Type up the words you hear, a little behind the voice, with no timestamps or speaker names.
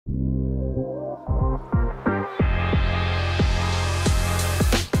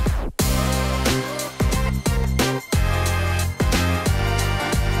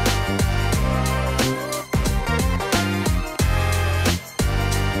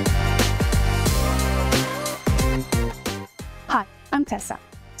Tessa.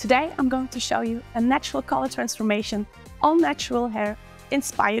 Today I'm going to show you a natural color transformation all natural hair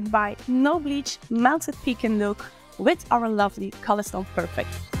inspired by no bleach melted pecan look with our lovely Koleston Perfect.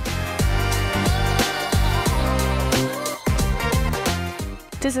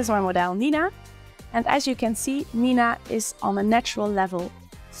 This is my model Nina, and as you can see, Nina is on a natural level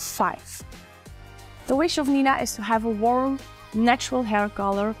 5. The wish of Nina is to have a warm, natural hair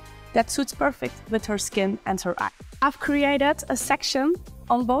color that suits perfect with her skin and her eye. I've created a section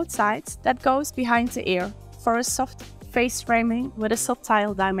on both sides that goes behind the ear for a soft face framing with a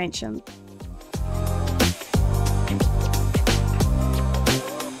subtle dimension.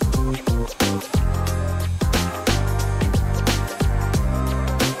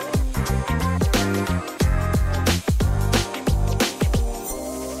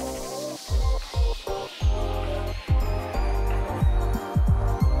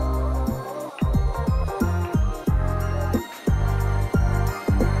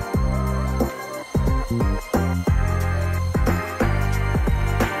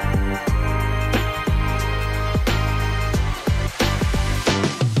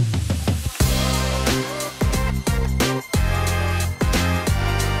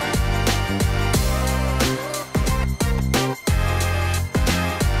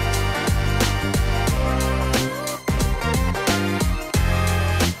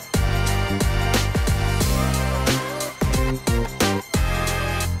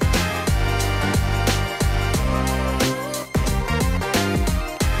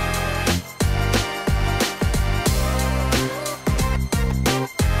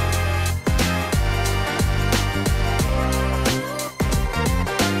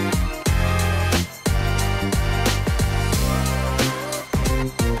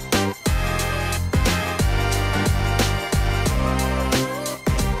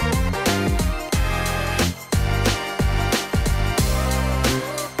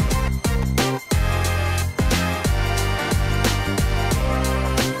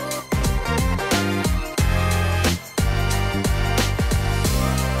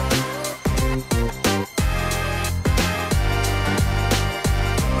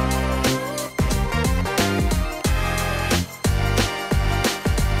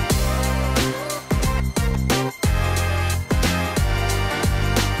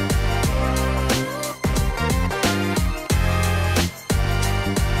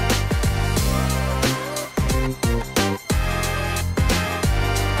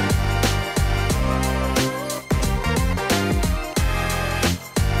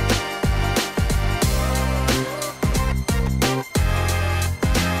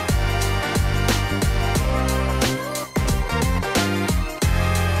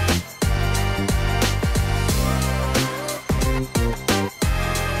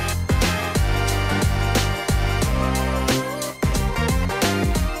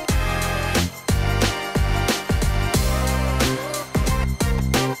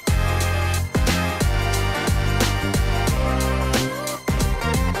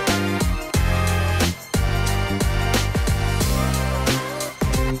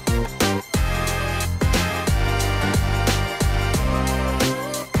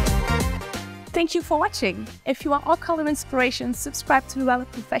 Thank you for watching. If you want all color inspiration, subscribe to the Wella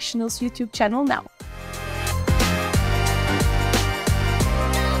Professionals YouTube channel now.